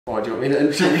Why do you want me to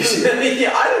introduce you?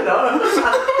 Yeah, I don't know.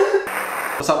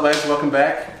 What's up, lads? Welcome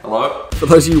back. Hello. For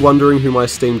those of you wondering who my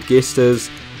esteemed guest is,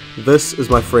 this is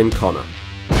my friend Connor.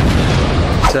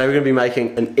 Today we're going to be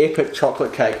making an epic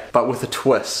chocolate cake, but with a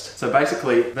twist. So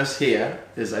basically, this here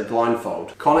is a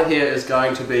blindfold. Connor here is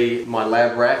going to be my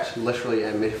lab rat, literally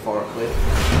and metaphorically.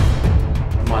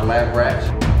 My lab rat.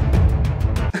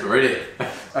 Ready?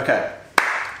 Okay,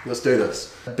 let's do this.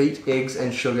 Beat eggs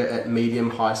and sugar at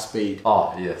medium-high speed.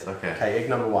 Oh, yes, okay. Okay, egg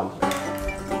number 1.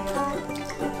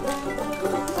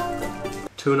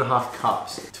 2.5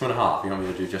 cups. 2.5, you want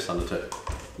me to do just under 2?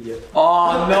 Yep.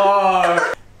 Oh no!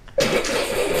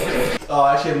 Oh,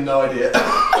 I actually have no idea.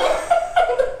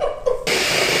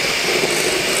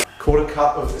 1/4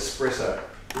 cup of espresso.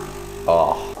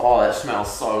 Oh, that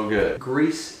smells so good.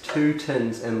 Grease 2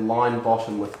 tins and line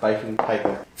bottom with baking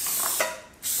paper.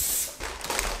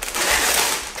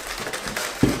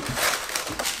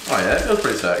 Oh yeah, it feels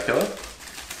pretty circular. Is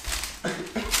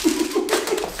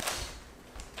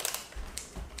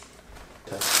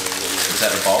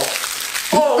that the bowl?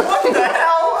 Oh, what the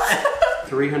hell?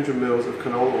 300 mils of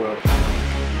canola oil.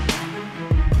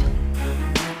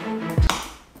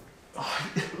 Oh,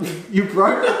 you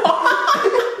broke it?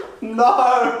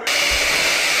 No!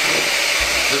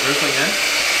 Is it drizzling in?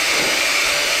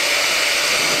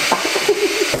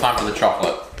 Time for the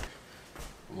chocolate.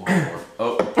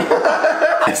 Oh.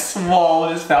 I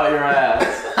swallowed just out your ass.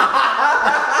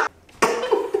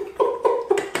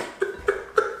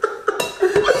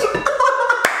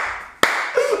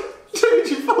 Dude,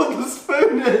 you poured the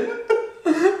spoon in.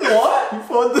 What? You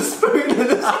poured the spoon in.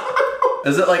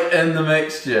 Is it like in the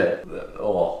mixture?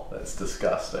 Oh, that's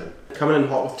disgusting. Coming in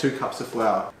hot with 2 cups of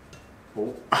flour.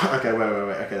 Oh. Okay, wait.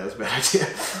 Okay, that's a bad idea.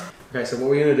 Okay, so what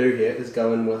we're going to do here is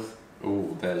go in with...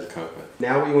 Ooh, that is cocoa.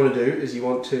 Now what you want to do is you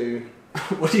want to...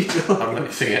 What are you doing? I'm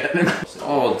mixing it.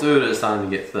 Oh, dude, it's starting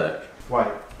to get thick. Wait,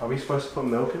 are we supposed to put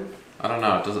milk in? I don't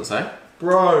know, does it say?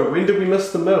 Bro, when did we miss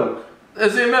the milk?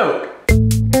 Is there milk?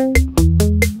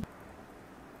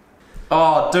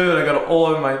 Oh, dude, I got it all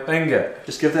over my finger.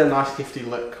 Just give that a nice hefty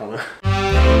lick, Connor.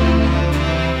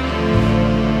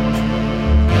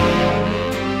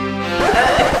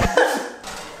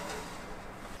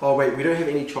 Oh wait, we don't have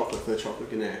any chocolate for the chocolate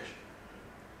ganache.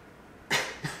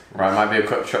 Right, might be a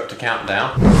quick trip to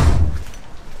countdown.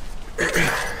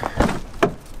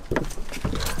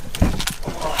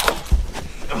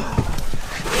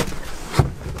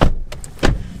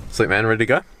 Sleep man, ready to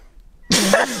go?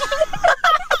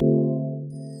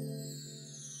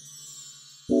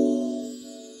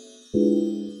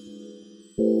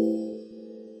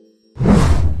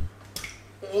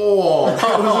 Oh,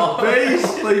 that was a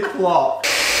beastly plot.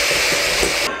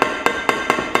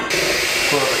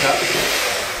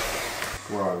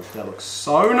 Bro, that looks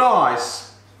so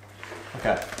nice.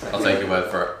 Okay. I'll take your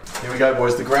word for it. Here we go,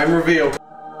 boys, the grand reveal.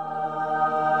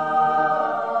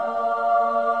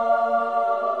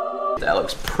 That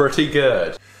looks pretty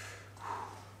good.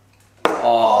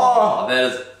 Oh,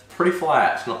 that is pretty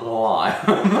flat, not gonna lie.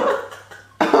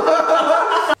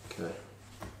 Okay.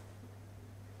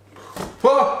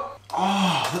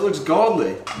 Oh, that looks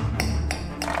godly.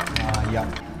 Yeah.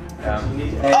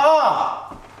 Ah!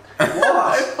 What?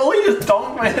 I fully just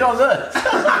donked my head on this.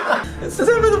 Is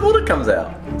that where the water comes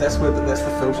out? That's the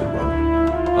filtered one.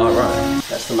 Oh, right.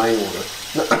 That's the main water.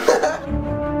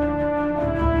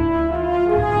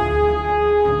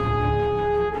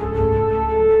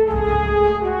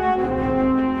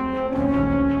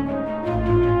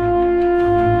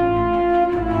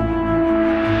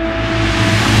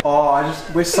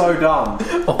 We're so dumb.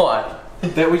 Why?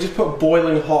 That we just put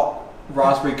boiling hot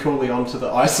raspberry coulis onto the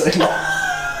icing.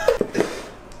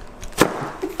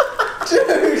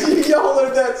 Dude, you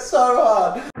yelled that so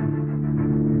hard.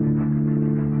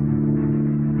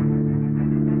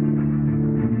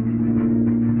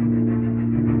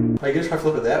 Are you gonna try to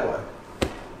flip it that way?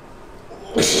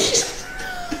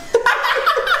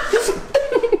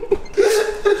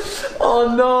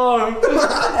 Oh no!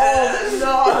 Oh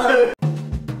no!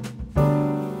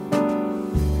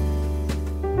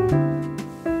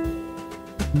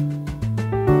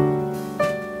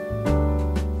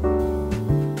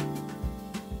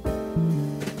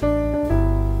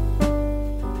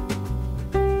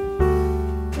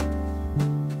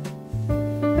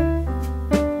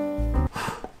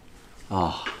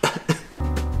 Oh.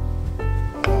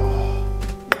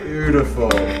 Beautiful.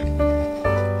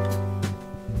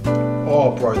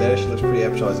 Oh, bro, that actually looks pretty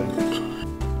appetizing.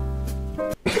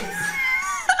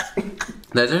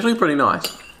 That's actually pretty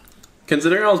nice.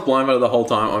 Considering I was blindfolded the whole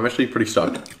time, I'm actually pretty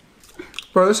stoked.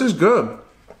 Bro, this is good.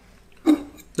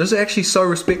 This This is actually so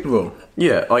respectable.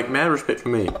 Yeah, like mad respect for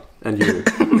me and you.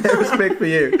 Mad respect for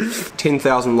you.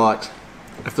 10,000 likes.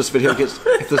 If this video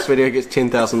gets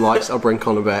 10,000 likes, I'll bring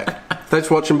Connor back. Thanks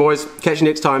for watching, boys. Catch you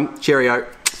next time. Cheerio.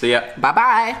 See ya. Bye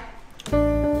bye.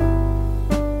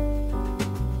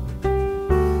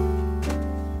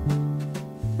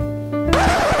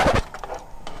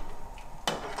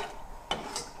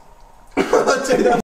 Dude,